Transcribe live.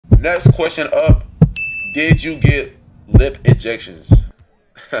Next question up. Did you get lip injections?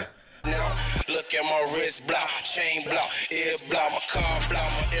 Now, look at my wrist block, chain block, ears block, my car block,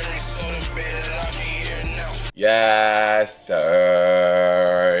 my earrings so embedded, I can hear now. Yes,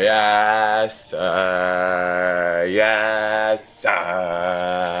 sir. Yes, sir. Yes,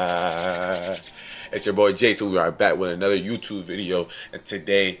 sir. It's your boy Jay, so we are back with another YouTube video, and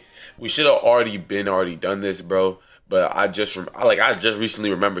today we should have already done this, bro. But I just recently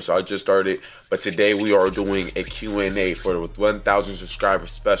remembered, so I just started. But today we are doing a Q&A for the 1,000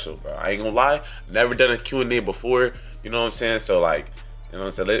 subscribers special, bro. I ain't gonna lie, never done a Q&A before. You know what I'm saying? So like, you know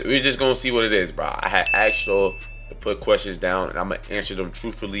what I'm saying? We're just gonna see what it is, bro. I had asked y'all to put questions down, and I'm gonna answer them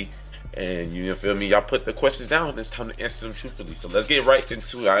truthfully. And you feel me? Y'all put the questions down, and it's time to answer them truthfully. So let's get right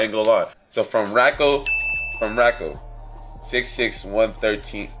into it. I ain't gonna lie. So from Racco,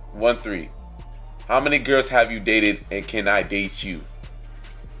 66113. How many girls have you dated, and can I date you?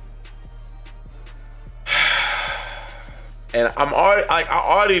 And I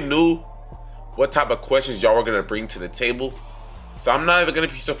already knew what type of questions y'all were gonna bring to the table, so I'm not even gonna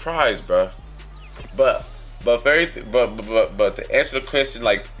be surprised, bro. But to answer the question,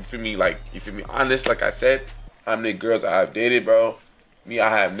 like, you feel me, honest, like I said, how many girls I've dated, bro? Me, I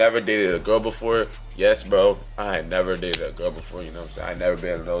have never dated a girl before. Yes, bro, I had never dated a girl before. You know what I'm saying? I never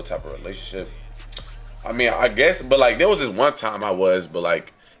been in no type of relationship. I mean, I guess, but like, there was this one time I was, but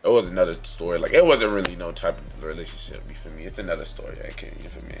like, it was another story. Like, it wasn't really no type of relationship. You feel me? It's another story. I can't. You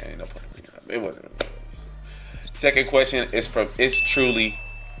feel me? Ain't no point in bringing it up. It wasn't really. Second question is from It's Truly.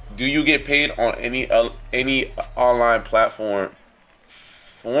 Do you get paid on any online platform?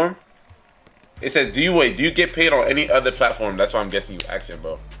 It says, do you get paid on any other platform? That's what I'm guessing you asking,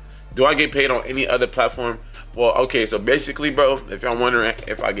 bro. Do I get paid on any other platform? Well, okay, so basically, bro, if y'all wondering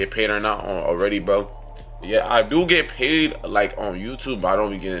if I get paid or not already, bro, yeah, I do get paid, like, on YouTube, but I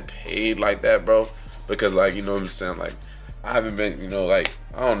don't be getting paid like that, bro, because, like, you know what I'm saying, like, I haven't been, you know, like,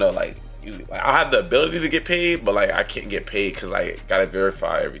 I don't know, like, I have the ability to get paid, but, like, I can't get paid because I gotta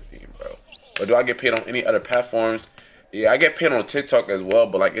verify everything, bro. But do I get paid on any other platforms? Yeah, I get paid on TikTok as well,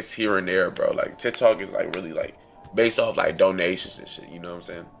 but, like, it's here and there, bro. Like, TikTok is, like, really, like, based off, like, donations and shit, you know what I'm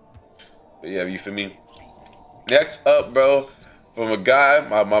saying? But, yeah, you feel me? Next up, bro, from a guy,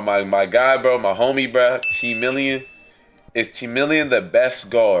 my guy, bro, my homie, bro, T Million. Is T Million the best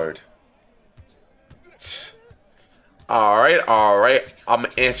guard? All right. I'm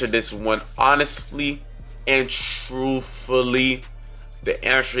gonna answer this one honestly and truthfully. The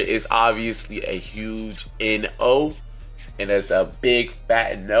answer is obviously a huge NO, and it's a big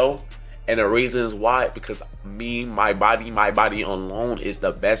fat no. And the reason is why, because my body alone is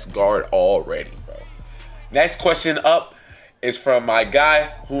the best guard already, bro. Next question up is from my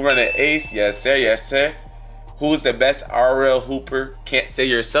guy who run an ace. Yes, sir. Yes, sir. Who's the best RL hooper? Can't say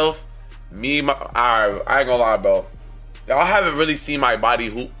yourself. I ain't gonna lie, bro. Y'all haven't really seen my body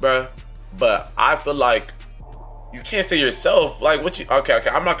hoop, bro. But I feel like you can't say yourself. Like, what you? Okay.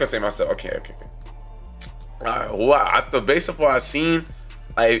 I'm not gonna say myself. Okay. All right. Well, based off what I've seen,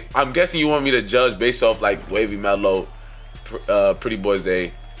 like, I'm guessing you want me to judge based off like Wavy Mello,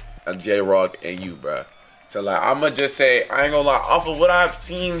 Prettyboyfredo, J-Rock, and you, bro. So, like, I'm going to just say, I ain't going to lie, off of what I've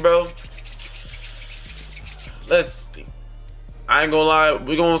seen, bro, let's think. I ain't going to lie,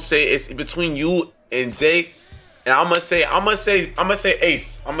 we're going to say it's between you and Jake. And I'm going to say Ace. I'm going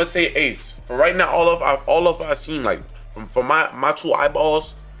to say Ace. For right now, all of I've seen, like, from my two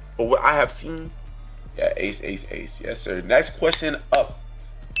eyeballs, for what I have seen, yeah, Ace. Yes, sir. Next question up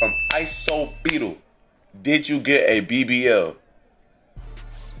from ISO Beetle. Did you get a BBL?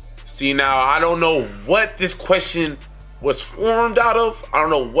 See, now, I don't know what this question was formed out of. I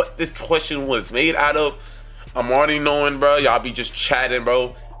don't know what this question was made out of. I'm already knowing, bro. Y'all be just chatting,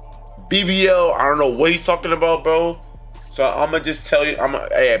 bro. BBL, I don't know what he's talking about, bro. So I'm going to just tell you,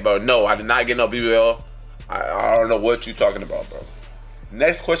 hey, bro, no, I did not get no BBL. I don't know what you talking about, bro.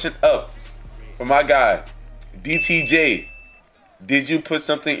 Next question up from my guy, DTJ. Did you put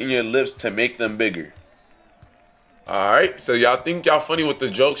something in your lips to make them bigger? Alright, so y'all think y'all funny with the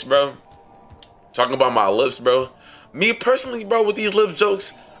jokes, bro? Talking about my lips, bro. Me personally, bro, with these lip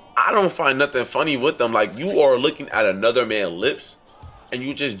jokes, I don't find nothing funny with them. Like, you are looking at another man's lips, and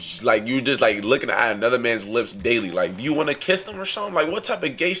you just looking at another man's lips daily. Like, do you want to kiss them or something? Like, what type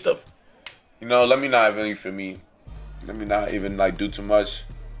of gay stuff? You know, let me not even like do too much.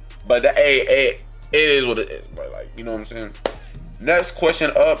 But hey, it is what it is, bro. Like, you know what I'm saying? Next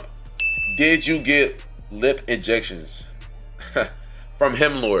question up. Did you get lip injections? From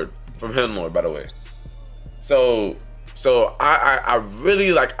Hemlord, by the way. So I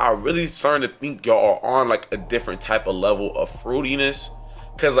really starting to think y'all are on like a different type of level of fruitiness.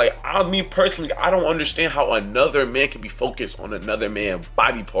 Cause like me personally, I don't understand how another man can be focused on another man's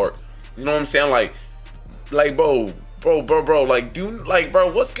body part. You know what I'm saying? Like bro, like dude, like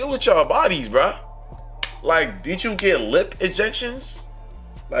bro, what's good with y'all bodies, bro? Like, did you get lip ejections?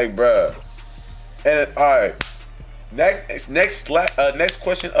 Like, bro. And all right, next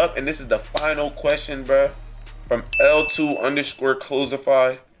question up, and this is the final question, bro. From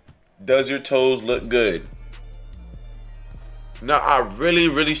L2_Closify. Does your toes look good? Now I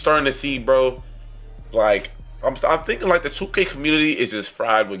really starting to see, bro, like I'm thinking like the 2K community is just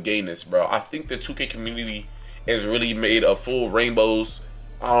fried with gayness, bro. I think the 2K community is really made of full rainbows.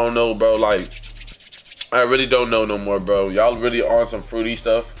 I don't know, bro, like I really don't know no more, bro. Y'all really on some fruity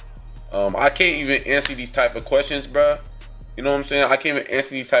stuff. I can't even answer these type of questions, bro. You know what I'm saying? I can't even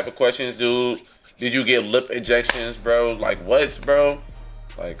answer these type of questions, dude. Did you get lip ejections, bro? Like what, bro?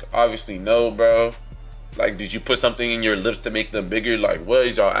 Like obviously no, bro. Like, did you put something in your lips to make them bigger? Like, what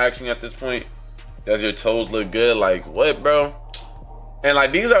is y'all asking at this point? Does your toes look good? Like, what, bro? And,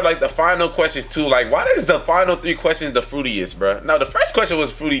 like, these are, like, the final questions, too. Like, why is the final 3 questions the fruitiest, bro? Now, the first question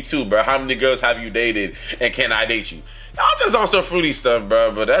was fruity, too, bro. How many girls have you dated, and can I date you? Y'all just on some fruity stuff,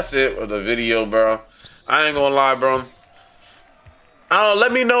 bro. But that's it for the video, bro. I ain't gonna lie, bro. I don't know.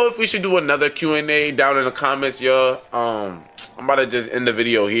 Let me know if we should do another Q&A down in the comments, y'all. I'm about to just end the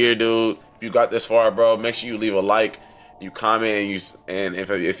video here, dude. If you got this far, bro, make sure you leave a like, you comment, and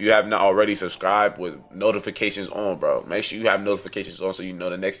if you have not already, subscribed with notifications on, bro. Make sure you have notifications on so you know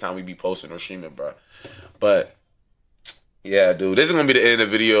the next time we be posting or streaming, bro. But yeah, dude, this is gonna be the end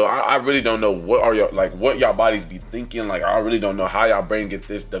of the video. I really don't know what y'all bodies be thinking. Like, I really don't know how y'all brain get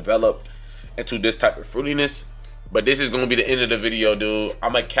this developed into this type of fruitiness. But this is gonna be the end of the video, dude.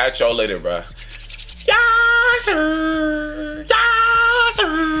 I'm gonna catch y'all later, bro. Yes, sir. Yes,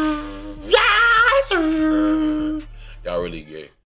 sir. Yes, sir. Y'all really gay.